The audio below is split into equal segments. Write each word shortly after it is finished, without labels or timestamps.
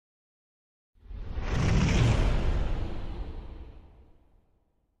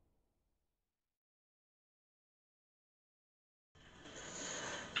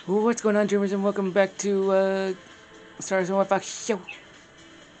What's going on, dreamers, and welcome back to Stars and Fox Show.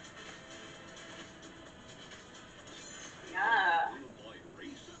 Yeah.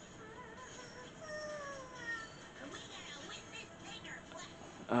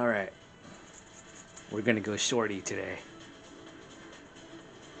 All right, we're gonna go shorty today.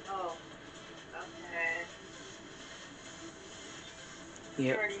 Oh, okay.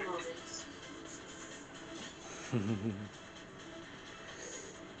 Yep. Shorty moments.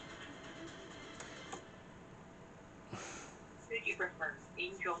 Who do you prefer,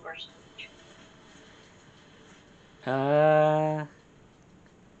 Angel or Speech? I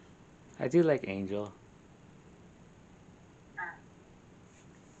do like Angel.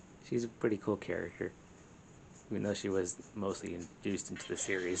 She's a pretty cool character, even though she was mostly introduced into the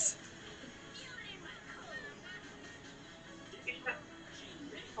series.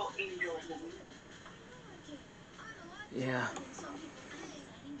 Oh, Angel is woman. Yeah.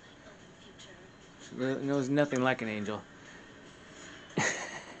 She knows nothing like an angel.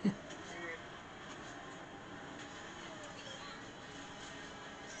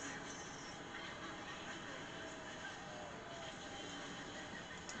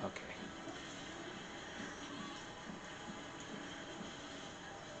 Okay.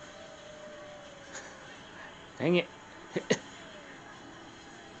 Dang it.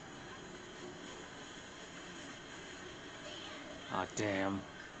 Oh, damn.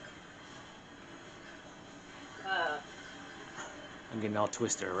 I'm getting all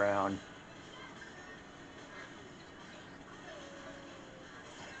twisted around.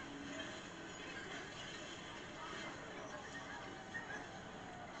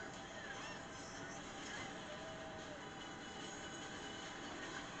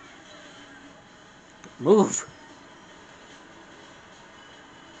 Move!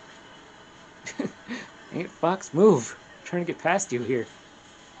 Ain't Fox, move! I'm trying to get past you here.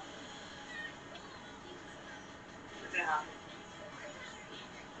 What's gonna happen?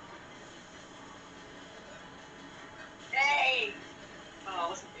 Hey! Oh,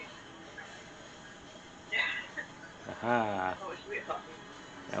 what's the thing? Aha. Oh, it's weird talking.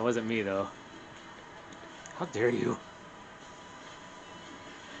 That wasn't me, though. How dare you?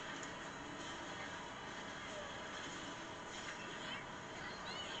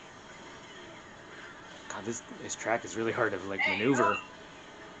 God, this track is really hard to, like, Hey, maneuver.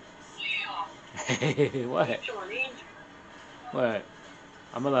 Hey, what? Angel and Angel. What?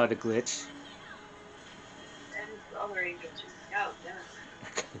 I'm allowed to glitch. And the other Angel too. Oh, damn.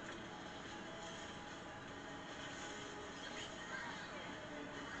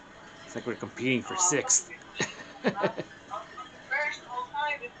 It's like we're competing for Oh, sixth. I'm fucking first the whole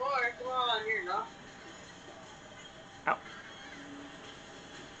time before. Come on, you're enough. Ow.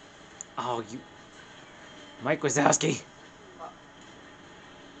 Oh, you... Mike Wazowski.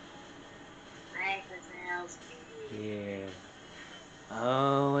 Mike Wazowski. Yeah.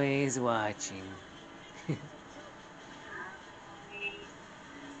 Always watching.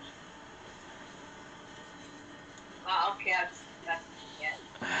 Wow, okay, that's yeah.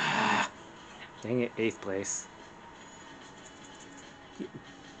 Dang it, 8th place.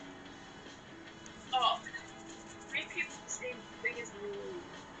 Oh, three people the same thing as me.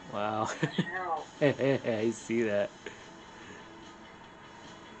 Wow. What the hell? I see that.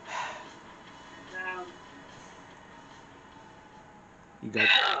 Um, You got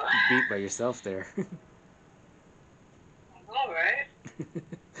beat by yourself there. all right.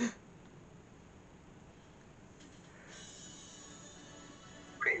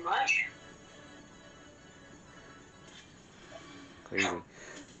 Pretty much. Crazy.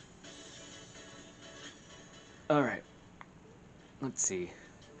 Alright. Let's see.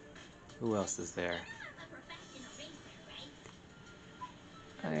 Who else is there?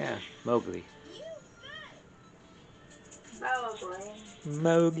 Oh yeah, Mowgli. Probably.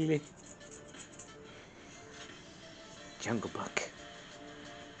 Mowgli. Jungle Book.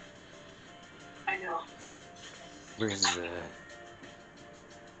 I know. Where's the...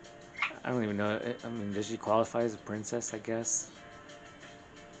 I don't even know. I mean, does she qualify as a princess, I guess?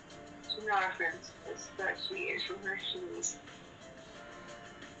 She's not a princess, but she is from her shoes.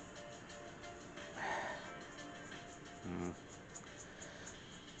 Hmm.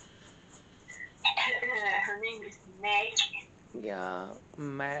 Her name is Meg. Yeah,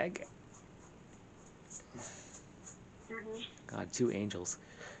 Mag. God, 2 angels.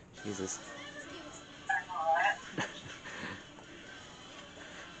 Jesus. I know that.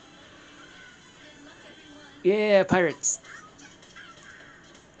 Yeah, pirates.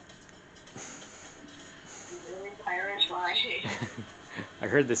 Really Irish line. I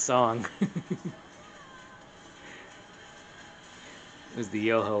heard this song. It was the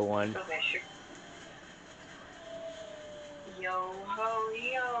Yoho one. Okay, sure. Yo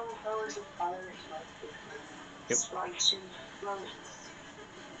ho is a father's life different. Yep. Slice and floats.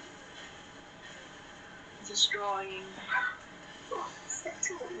 Destroying. Oh, that's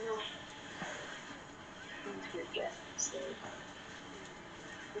a no. Things we get. So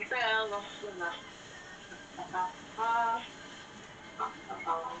we fell off the map.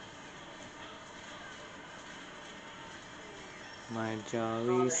 My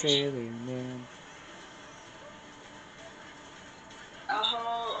jolly sailing man.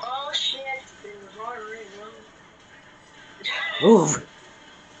 Oh shit! In the water, Move!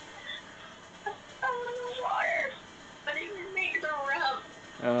 Oh, the water! I didn't even make the ramp.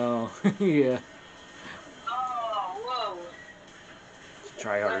 Oh, yeah. Oh, whoa!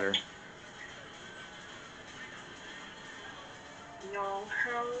 Try harder. No,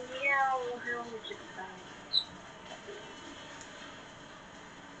 hell yeah, hell yeah.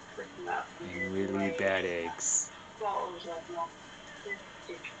 Freaking up. And really bad eggs. Balls up now.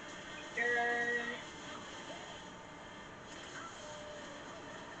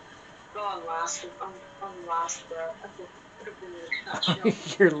 Go on last. I'm last, bro. I could have been a catch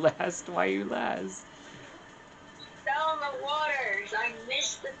up. You're last. Why you last? Down the waters! I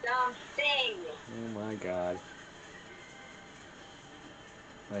missed the damn thing! Oh my god.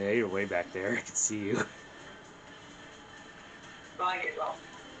 Oh yeah, you're way back there. I can see you. I did well.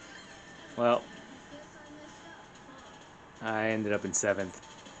 Well, I ended up in 7th.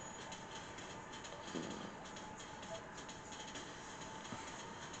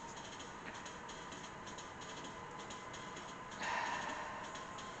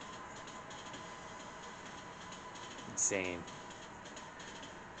 Insane.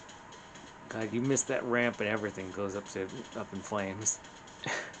 God, you missed that ramp and everything goes up in flames.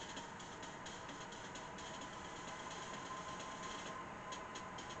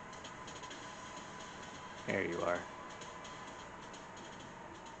 There you are.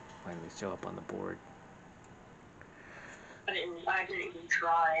 Finally show up on the board. I didn't even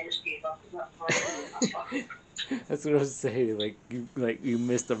try. I just gave up at that point. That's fine. That's what I was saying. You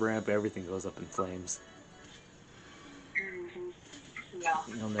missed the ramp, everything goes up in flames. Mm-hmm. Yeah.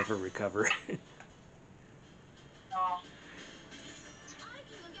 You'll never recover. No.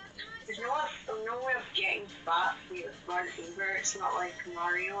 There's no way of getting fat with a smart fever. It's not like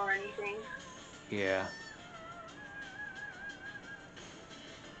Mario or anything. Yeah.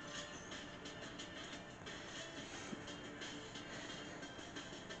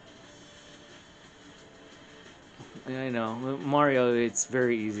 Yeah, I know. Mario, it's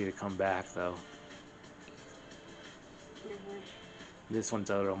very easy to come back, though. Mm-hmm. This one's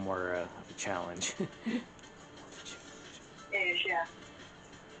a little more of a challenge. Yeah.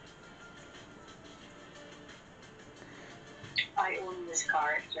 I own this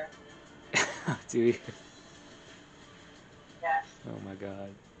character. Do you? Yes. Oh my god.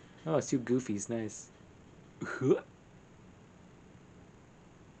 Oh, it's two Goofies. Nice.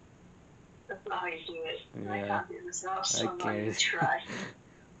 That's not how you do it. Yeah, I can't do this now, so I I'm not even can't. try.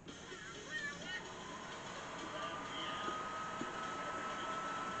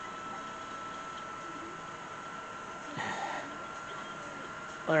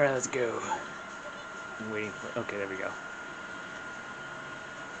 Alright, let's go. I'm waiting for. Okay, there we go.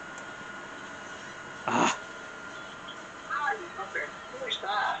 Ah! Ah, you fucker. Who is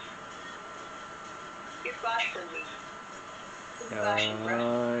that? You flashed on me. Who's flashing,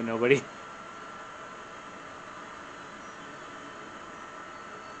 bro? Nobody.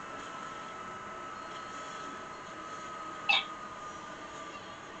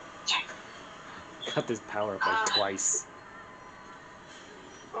 Got this power up like twice.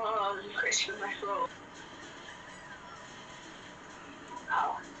 Oh, there's a crisp in my throat.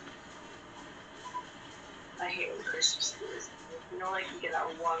 Ow. I hate when crisps do this. You know, like you get that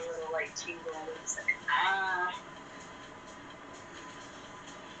one little like tingle and it's like, ah.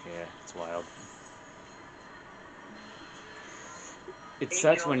 Yeah, it's wild. It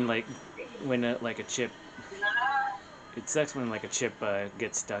sucks Angel. when like a chip. It sucks when like a chip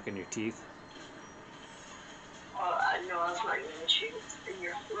gets stuck in your teeth. Oh, no, that's not even an issue. It's in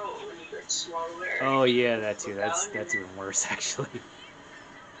your throat when you like swallow it. Oh yeah, You that too. go That's down that's even worse actually.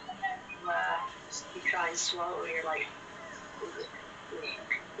 and then you try and swallow, you're like,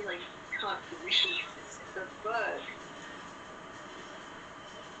 you like can't breathe. It's like a bug.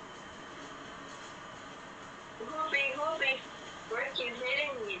 Whoopee, where are you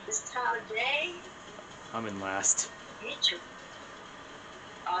hitting me this time of day? I'm in last. Hate you.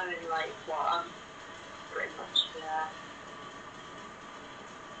 I'm in like, well, I'm pretty much, yeah.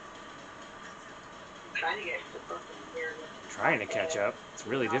 trying to get to the book here. Trying to catch up. It's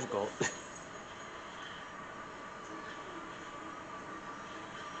really difficult.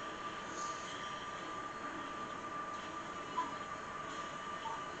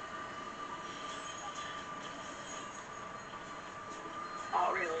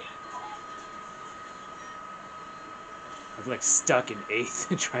 Oh, really? I'm like stuck in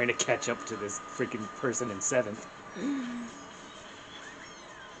 8th trying to catch up to this freaking person in 7th.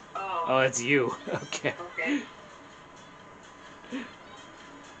 Oh, it's you. Okay. Okay.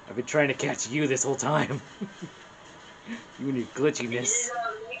 I've been trying to catch you this whole time. You and your glitchiness.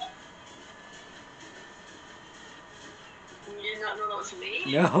 You did not know that was me?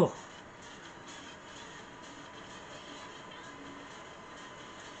 No.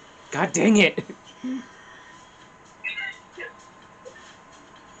 God dang it.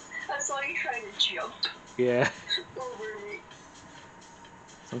 I saw you trying to jump Yeah. over me.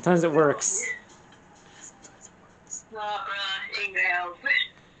 Sometimes it works. Sometimes it works. Nah, ain't gonna help.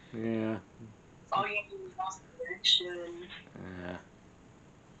 Yeah. All you do is lost connection. Yeah.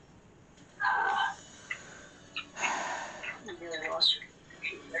 You really lost your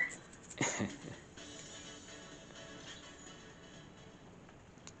computer.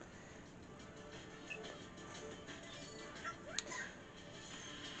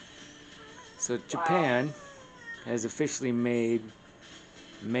 So Japan has officially made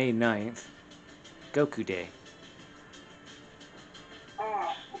May 9th Goku Day.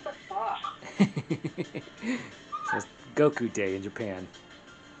 Oh, what the fuck? So it's Goku Day in Japan.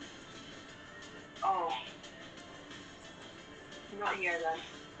 Oh. Not here then.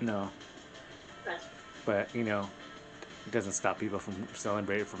 No. But, you know, it doesn't stop people from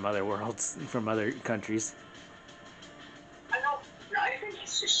celebrating from other worlds, from other countries. I don't. No, I think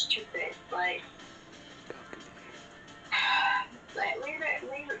it's just stupid. Like, leave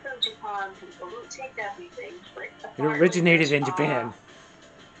it from Japan people. Don't take everything. Like, It originated in Japan.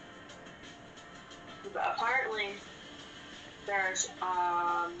 But apparently, there's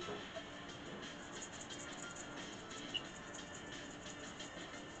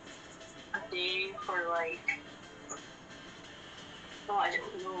a day for like. Oh, I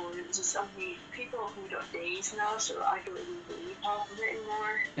don't know. It's just something people who do days now, so I don't even believe half of it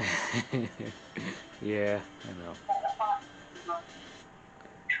anymore. Yeah, I know.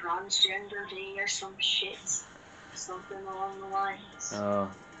 Transgender day or some shit. Something along the lines. Oh.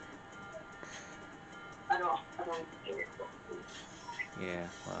 I don't get it. Yeah,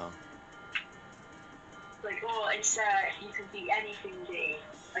 well. Like, oh, it's you can be anything day.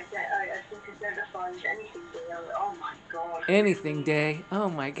 Like that, I think identifies anything day. I'm like, oh my god. Anything Day. Oh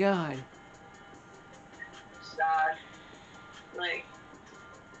my god. Sad. Like,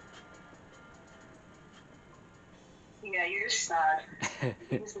 yeah, you're just sad.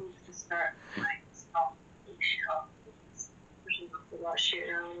 You just need to start like stop being shit up. Pushing up a lot of shit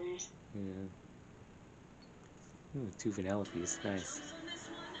nowadays. Yeah. Ooh, 2 Vanellope's. Nice.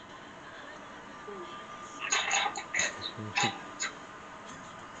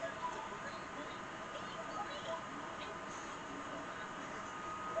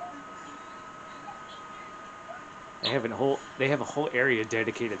 They have a whole area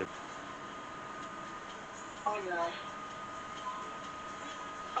dedicated to. Oh yeah.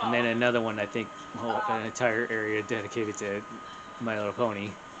 And then another one, I think, an entire area dedicated to My Little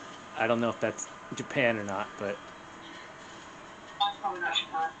Pony. I don't know if that's Japan or not, but That's probably not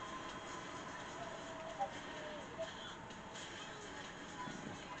Japan.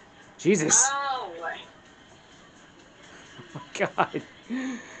 Jesus. Oh. Oh my god.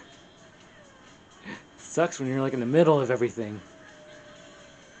 Sucks when you're like in the middle of everything.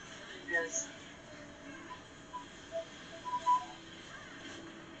 Yes.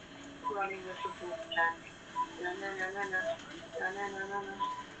 Running with the full attack. No, no, no, no, no. No, no, no, no, no.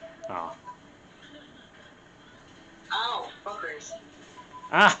 Oh. Ow, fuckers.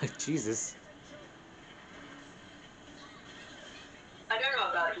 Ah, Jesus. I don't know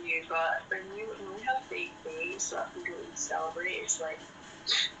about you, but when we have fake days that we go and celebrate, it's like,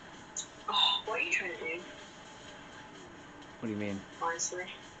 oh, what are you trying to do? What do you mean? Honestly,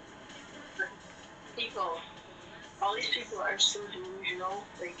 all these people are so delusional.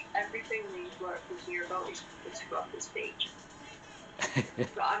 Like everything we hear about is fluff, is fake.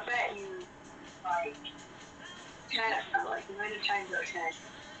 But I bet you, like, 9 times out of 10,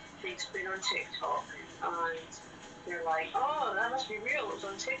 they spin on TikTok and they're like, oh, that must be real. It was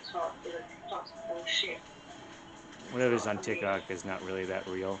on TikTok. They're like, TikTok's bullshit. Whatever's on TikTok is not really that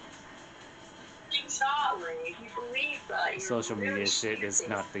real. Exactly. If you believe that, you're Social really media shit stupid. is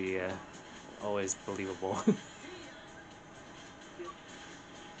not the always believable.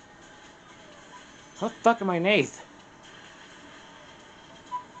 How the fuck am I an 8th?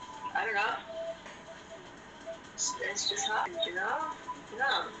 I don't know. It's just happened, you know?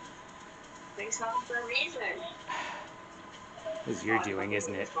 No. Things happen for a reason. This is your doing,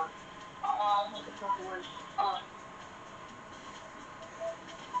 isn't it? Look at purple one. Oh,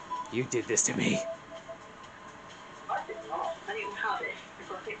 You did this to me. I did not. I didn't have it. I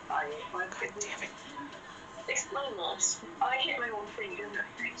got hit by it. God damn it. Explain this. I hit my own thing, it doesn't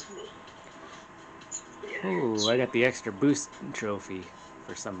affect me. Ooh, I got the extra boost trophy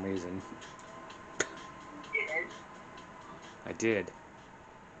for some reason. Did. I did.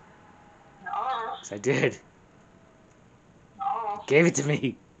 No. Yes, I did. No. Gave it to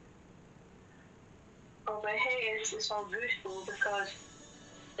me. Oh, but hey, it's all useful because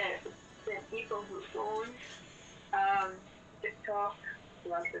the people who own TikTok,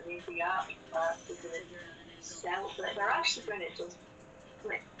 like the maybe app, are going to sell, but they're actually going to just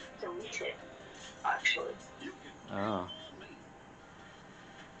like delete it. Actually, Oh.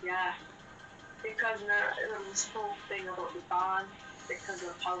 yeah, because there was this whole thing about the ban because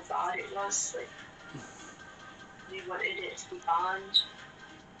of how bad it was. Like they wanted it to be banned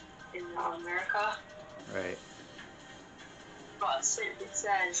in America. Right. But it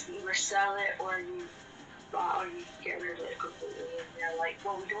says either sell it or you get rid of it completely. And they're like,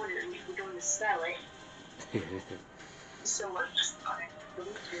 well, we don't want to sell it, so we're just gonna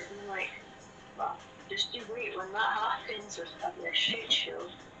delete it. And I'm like, well, just you wait when that happens. There's probably a shit show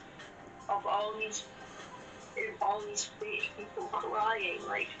of all these fake people crying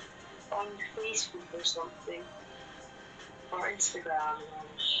like on Facebook or something or Instagram and all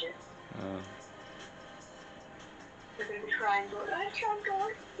this shit. They're gonna be crying, going, I can't get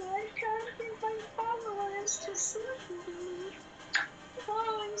my followers to see me.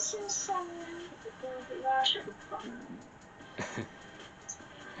 Oh, I'm so sorry. That should be fun.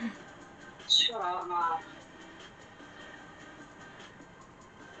 Shut up, Mom.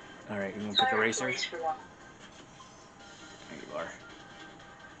 Alright, you gonna pick a racer? Place for them. There you are.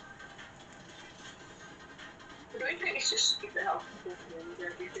 I don't think it's just stupid how people believe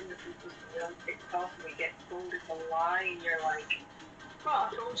everything that people say on TikTok and they get told it's a lie and you're like, oh,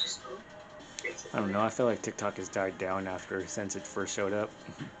 I told you so. Basically. I don't know, I feel like TikTok has died down since it first showed up.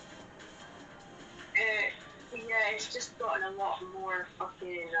 Yeah, it's just gotten a lot more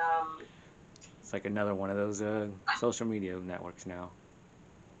fucking, It's like another one of those social media networks now.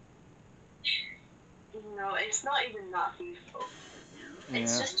 No, it's not even that beautiful. Yeah.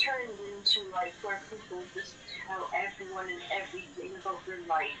 It's just turned into like where people just tell everyone and everything about their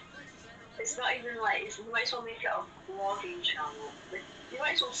life. It's not even like you might as well make it a vlogging channel. Like you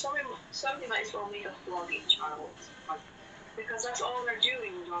might as well somebody might as well make a vlogging channel because that's all they're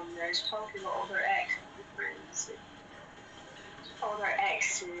doing on there is talking about all their ex-friends, all their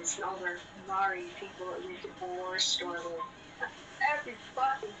exes, and all their married people that they divorced or like every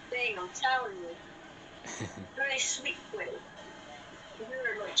fucking thing. I'm telling you, who they sleep with, who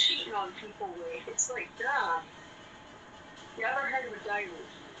they're like cheating on people with. It's like, damn. You ever heard of a diary?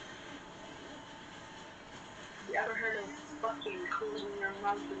 You ever heard of fucking closing your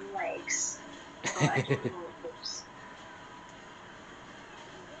mouth and legs? Oh, I don't know if it's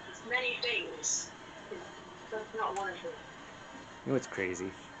many things. That's not one of them. You know what's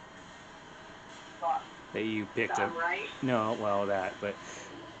crazy? What? That you picked That I'm right? No, well that, but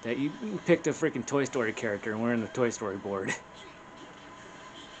that you picked a freaking Toy Story character and we're in the Toy Story board.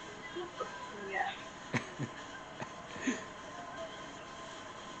 Yeah.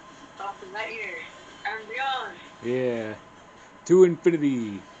 Up in that year and beyond. Yeah. To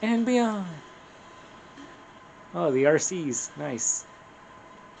infinity and beyond. Oh, the RCs. Nice.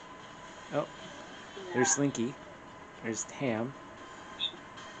 Oh, Yeah. there's Slinky. There's Ham.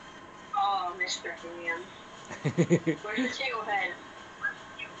 Oh, Mr. Ham. Where's the tailhead?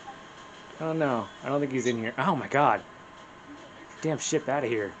 Oh no, I don't think he's in here. Oh my god. Damn ship out of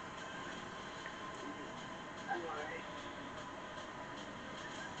here. I'm alright.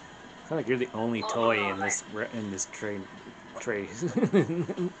 I feel like you're the only toy in this tray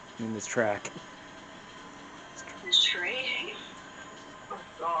in this track. This train? Oh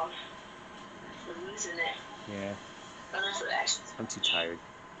god. We're losing it. Yeah. Oh, that's the exit. I'm too tired.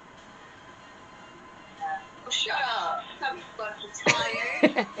 Oh, shut up! I'll be fucking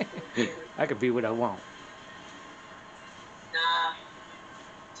tired. I could be what I want. Nah.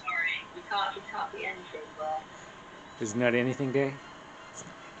 Sorry. You can't be anything, bro. Isn't that anything day?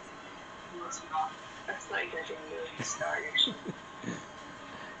 No, it's not. That's not even a thing you starters. A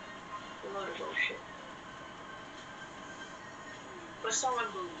load of bullshit. But someone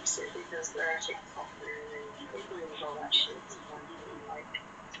believes it because they're a TikToker and they believe all that shit. It's one thing, like,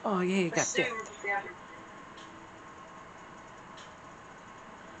 Oh yeah, you got that. assumed everything.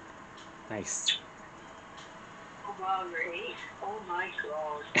 Nice. Oh wow, right? Oh my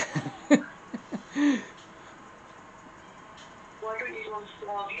god. Why don't you go and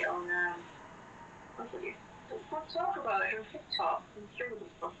vlog it on I thought you don't talk about it on TikTok. I'm sure you'll be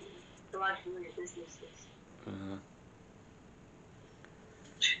fucking glad to know your businesses.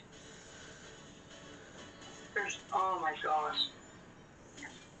 Oh my gosh.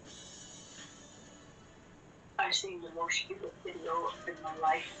 I've seen the most stupid video in my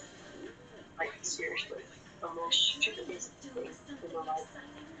life. Like, seriously. The most stupidest thing in my life.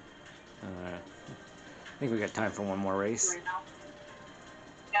 I think we got time for one more race. Right now.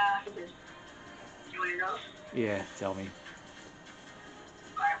 Yeah, I think it's. You want to know? Yeah, tell me.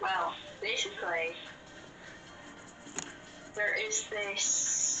 Alright, well, basically, there's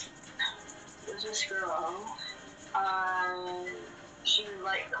this girl, and she was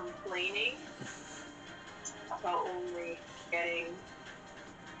like complaining about only getting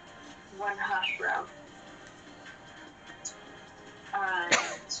one hash brown. And,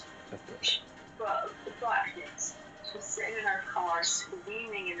 but the fact is, she's sitting in her car,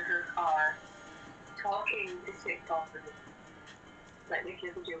 screaming in her car, talking to TikTokers, like making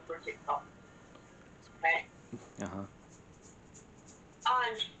a video for TikTok, right?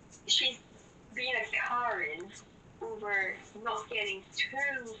 And she's being a Karen over not getting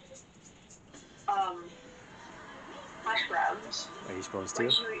two hash browns. Are you supposed to?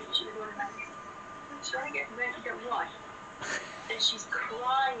 Like she's trying to get meant to get one, and she's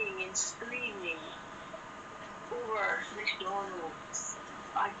crying and screaming over McDonald's.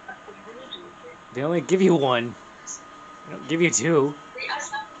 I really don't get it. They only give you one. They don't give you two.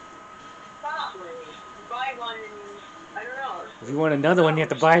 That way. You buy one and I don't know. If you want another one, you have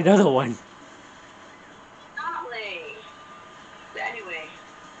to buy another one. That way. But anyway.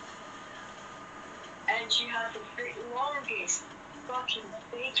 And she had the longest fucking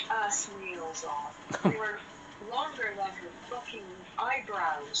fake ass nails on. They were longer than her fucking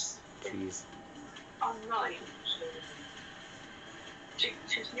eyebrows. Jeez. I'm not even kidding.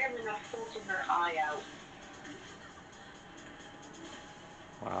 She's nearly enough poking her eye out.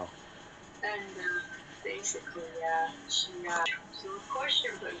 Wow. And basically, so of course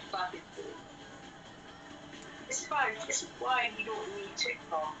you're going to fucking do it. This is why we don't need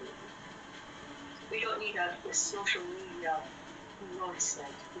TikTok. We don't need this social media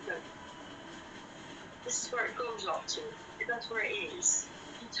nonsense. Because this is where it goes up to. That's where it is.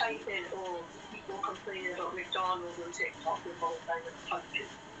 You type in, oh, people complaining about McDonald's on TikTok with all kind of country.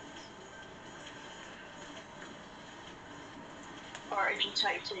 Or if you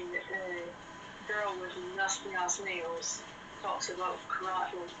typed in girl with nasty ass nails talks about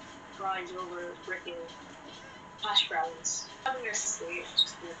crying over freaking hash browns. I'm going to say it's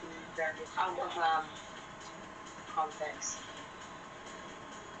just going to be very out of context.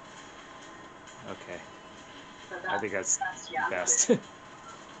 Okay. So I think that's best.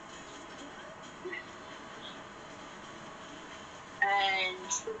 And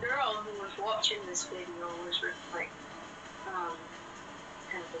the girl who was watching this video was like,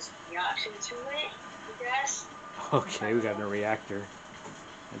 kind of his reaction to it, I guess. Okay, we got a reactor.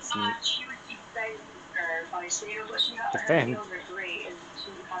 That's neat. She would defend her by saying, oh, but her nails are great and she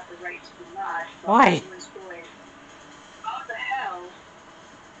had the right to be mad. Why? He was going, how the hell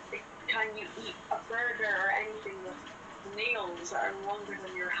can you eat a burger or anything with nails that are longer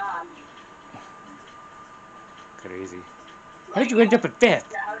than your hand? Crazy. How did you end up at fifth?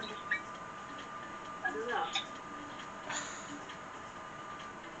 Yeah, how do you... I don't know.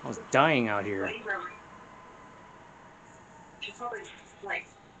 I was dying out here. She probably, like,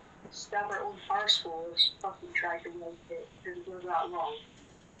 stab her own arsehole if she fucking tried to make it, because it goes that long.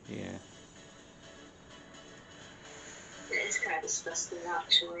 Yeah. It is kind of disgusting,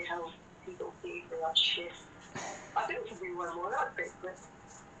 actually, how people pay for that shit. I think we should do one more, that'd be quick.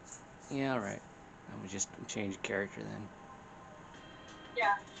 Yeah, alright. I would just change character then.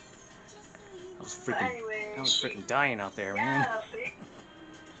 Yeah. I was freaking dying out there, man.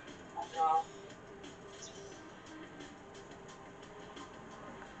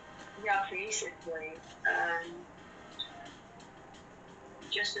 Yeah, basically,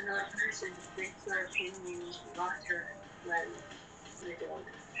 just another person who thinks their opinions matter when they don't.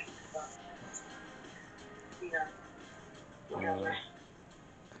 But, you know, whatever.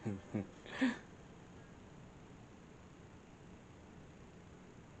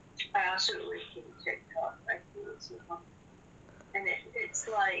 I absolutely hate TikTok. I think it's so fun. And it's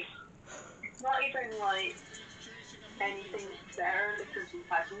like, it's not even like anything better because we've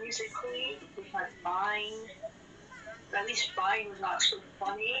had Musical.ly, we've had Vine, At least Vine was actually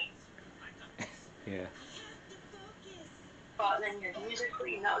funny. Yeah. But then your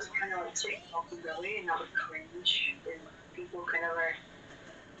musically, and that was kind of like TikTok really, and that was cringe. And people kind of were.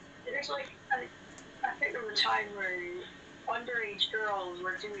 There's like, I think there was a time where underage girls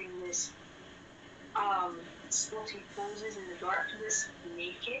were doing this slutty poses in the darkness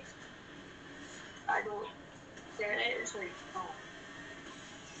naked. I don't get it. It's like, oh.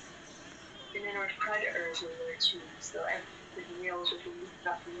 And then there was predators over there too, so the males would be looking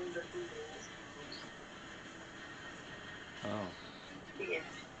up the younger females. Oh. Being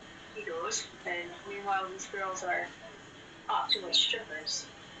heroes, and meanwhile these girls are acting like strippers.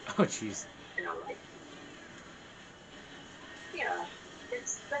 Oh, jeez. And I'm like, yeah,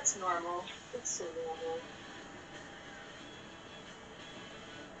 that's normal. It's so normal.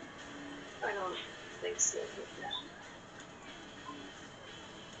 I don't think so, but yeah.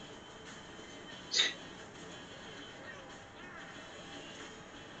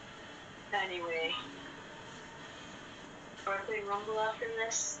 Anyway, Birthday Rumble after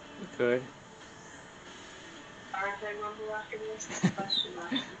this? We could. Birthday Rumble after this? Question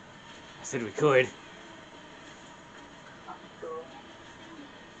mark. I said we could. Oh, cool.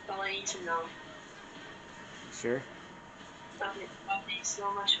 All I need to know. Sure. That makes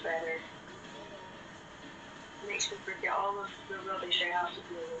so much better. It makes me forget all of the rubbish I have to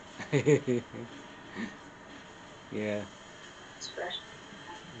deal with. Yeah. Especially.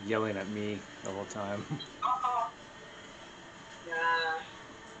 Yelling at me the whole time. Oh, yeah.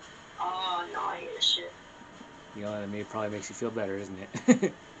 Oh, no, I hate this shit. Yelling at me probably makes you feel better, isn't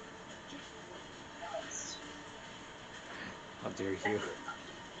it? How dare you?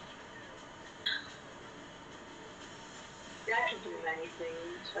 Yeah, I can do many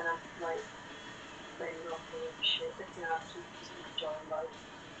things when I'm like playing off with shit. I can have to just enjoy life.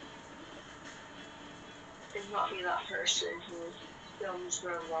 And not be that person who films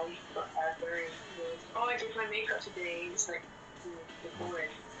their life forever and goes, oh, I did my makeup today. It's like, you're boring.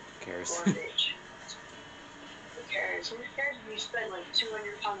 Who cares? Garbage. Who cares? Who cares if you spend like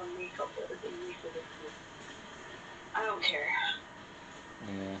 £200 on makeup that would be makeup with you? I don't care.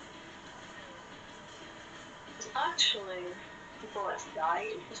 Yeah. There's actually people that die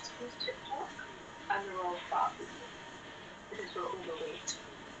and just use TikTok, and they're all fat people because they're overweight.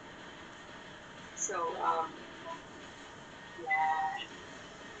 So, yeah.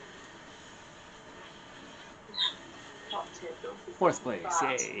 Top tip, don't be 4th place,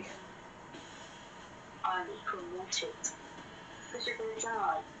 fat yay. and promote it. Because you're going to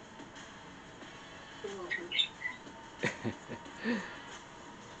die.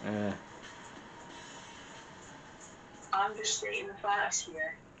 uh, I'm just stating the facts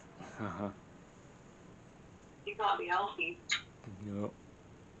here. uh-huh. You can't be healthy. Nope.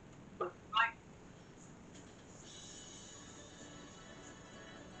 But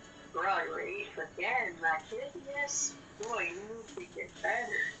right, again, my kidneys, boy, you need to get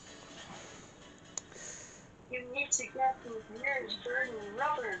better. You need to get those ears burning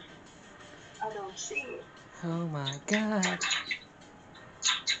rubber. I don't see it. Oh my god.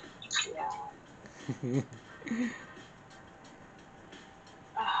 Yeah.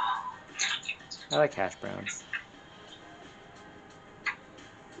 I like hash browns.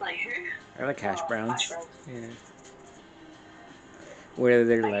 Like who? I like hash Hash browns. browns. Yeah. Whether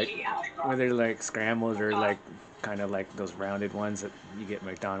they're I like, hate hash browns. whether they're like scrambled or like kind of like those rounded ones that you get at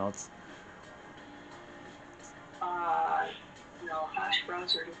McDonald's. No, hash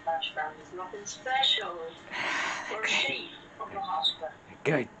browns are just hash browns. There's nothing special or shape of the hash brown.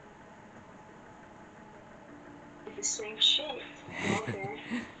 Good. It's the same shape. Okay.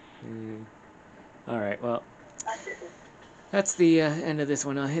 Alright, well, That's it. that's the end of this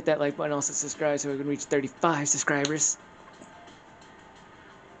one. I'll hit that like button, also subscribe so we can reach 35 subscribers.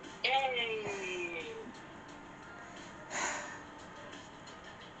 Yay!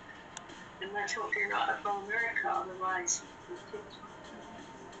 And let's hope you're not from America, otherwise you take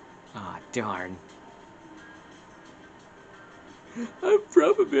Aw, oh, darn. I'm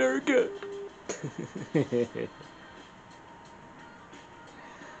from America.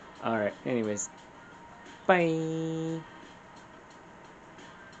 Alright, anyways. Bye.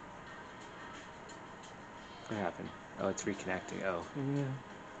 What happened? Oh, it's reconnecting. Oh. Yeah.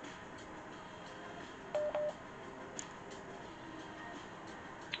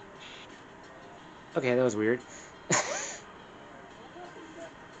 Okay, that was weird.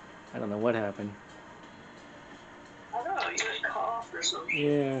 I don't know what happened. I don't know, you would cough or something.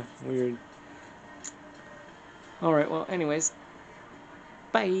 Yeah, weird. Alright, well, anyways.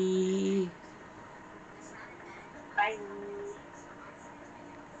 Bye. Bye.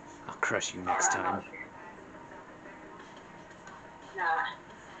 I'll crush you next time. that.